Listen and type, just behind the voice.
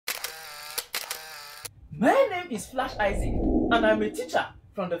My name is Flash Isaac, and I'm a teacher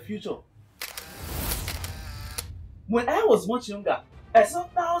from the future. When I was much younger, I saw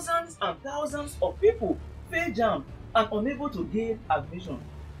thousands and thousands of people fail Jamb and unable to gain admission.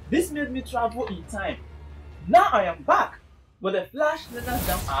 This made me travel in time. Now I am back with the Flashlearners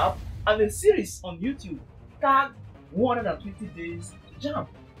Jamb app and a series on YouTube tagged 120 Days to Jamb.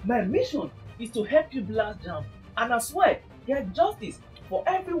 My mission is to help you blast Jamb and as well get justice for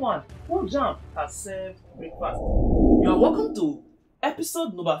everyone who Jamb has served breakfast. You are welcome to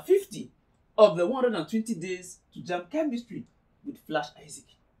episode number 50 of the 120 Days to Jamb Chemistry with Flash Isaac.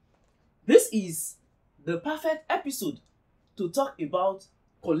 This is the perfect episode to talk about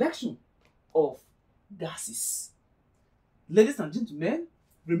collection of gases. Ladies and gentlemen,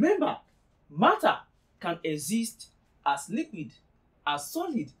 remember, matter can exist as liquid, as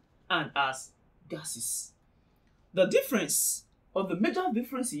solid, and as gases. The difference, or the major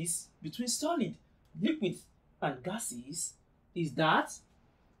differences between solid, liquid, and gases is that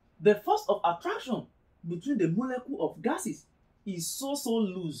the force of attraction between the molecule of gases is so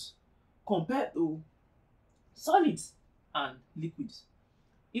loose compared to solids and liquids.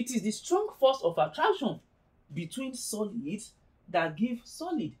 It is the strong force of attraction between solids that give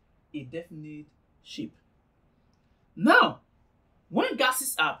solid a definite shape. Now, when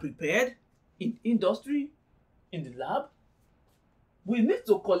gases are prepared in industry, in the lab, we need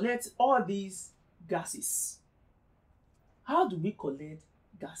to collect all these gases. How do we collect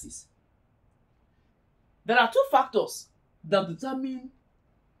gases? There are two factors that determine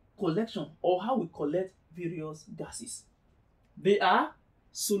collection or how we collect various gases. They are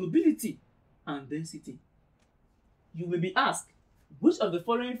solubility and density. You may be asked, which of the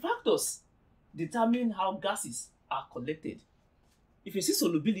following factors determine how gases are collected? If you see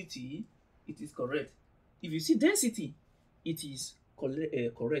solubility, it is correct. If you see density, it is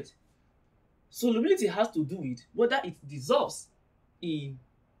correct. Solubility has to do with whether it dissolves in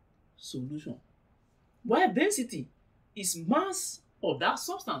solution, while density is mass of that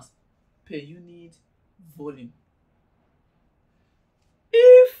substance per unit volume.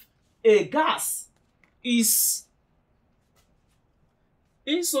 If a gas is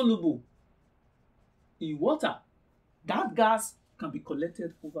insoluble in water, that gas can be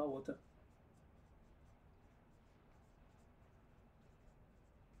collected over water.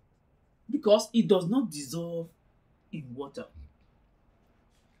 Because it does not dissolve in water.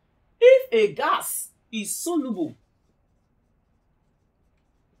 If a gas is soluble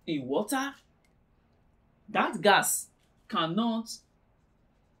in water, that gas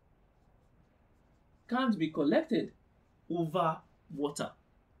can't be collected over water.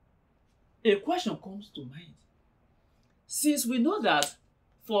 A question comes to mind. Since we know that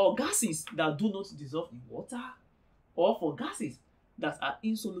for gases that do not dissolve in water, or for gases that are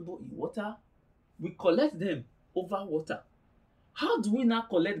insoluble in water, we collect them over water. How do we now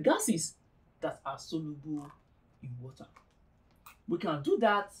collect gases that are soluble in water? We can do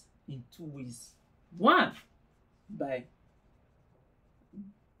that in two ways. One, by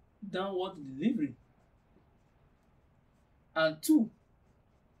downward delivery, and two,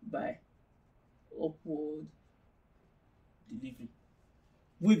 by upward delivery.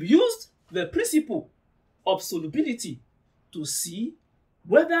 We've used the principle of solubility to see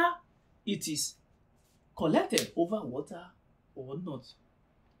whether it is collected over water or not.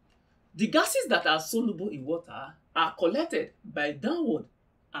 The gases that are soluble in water are collected by downward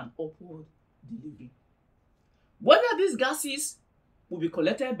and upward delivery. Whether these gases will be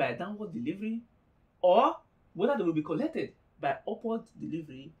collected by downward delivery or whether they will be collected by upward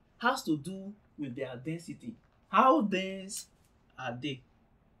delivery has to do with their density. How dense are they?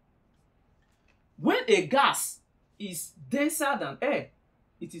 When a gas is denser than air,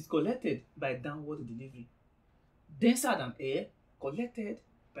 it is collected by downward delivery. Denser than air, collected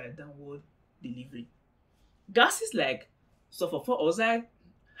by downward delivery. Gases like sulfur oxide,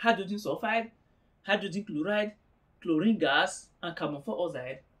 hydrogen sulfide, hydrogen chloride, chlorine gas, and carbon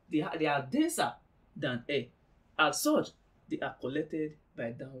dioxide, they are denser than air. As such, they are collected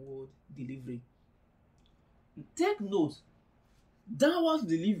by downward delivery. Take note, downward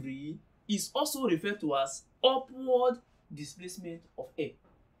delivery is also referred to as upward displacement of air.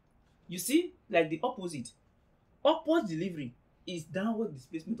 You see, like the opposite. Upward delivery is downward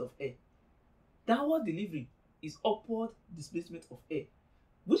displacement of air. Downward delivery is upward displacement of air,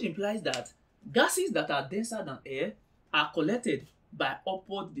 which implies that gases that are denser than air are collected by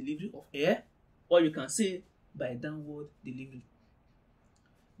upward delivery of air, or you can say by downward delivery.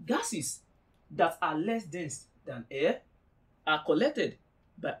 Gases that are less dense than air are collected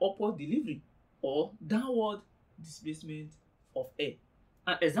by upward delivery or downward displacement of air.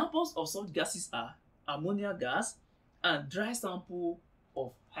 And examples of such gases are ammonia gas, and dry sample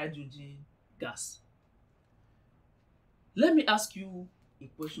of hydrogen gas. Let me ask you a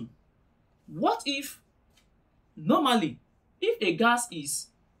question. What if normally if a gas is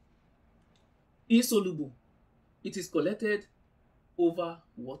insoluble, it is collected over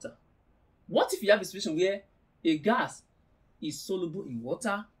water? What if you have a situation where a gas is soluble in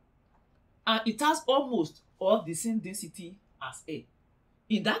water and it has almost all the same density as air?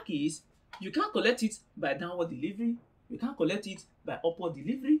 In that case, you can't collect it by downward delivery, you can't collect it by upward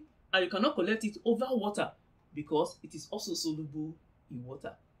delivery, and you cannot collect it over water because it is also soluble in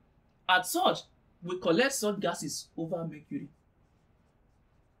water. As such, we collect such gases over mercury.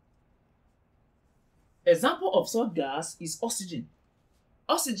 Example of such gas is oxygen.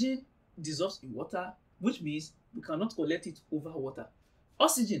 Oxygen dissolves in water, which means we cannot collect it over water.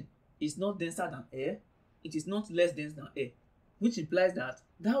 Oxygen is not denser than air, it is not less dense than air, which implies that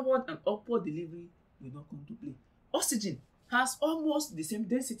downward and upward delivery will not come to play. Oxygen has almost the same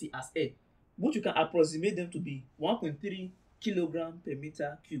density as air, which you can approximate them to be 1.3 kilogram per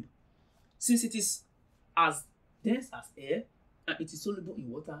meter cube. Since it is as dense as air and it is soluble in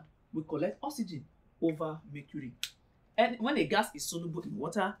water, we collect oxygen over mercury. And when a gas is soluble in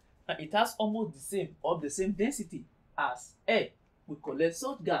water and it has almost the same or the same density as air, we collect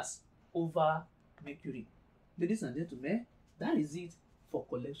such gas over mercury. Ladies and gentlemen, that is it for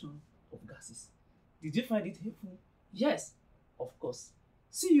collection of gases. Did you find it helpful? Yes, of course.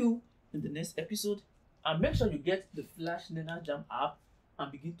 See you in the next episode, and make sure you get the Flashlearners Jamb app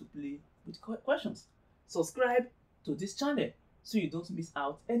and begin to play with questions. Subscribe to this channel so you don't miss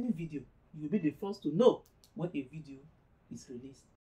out any video. You'll be the first to know when a video is released.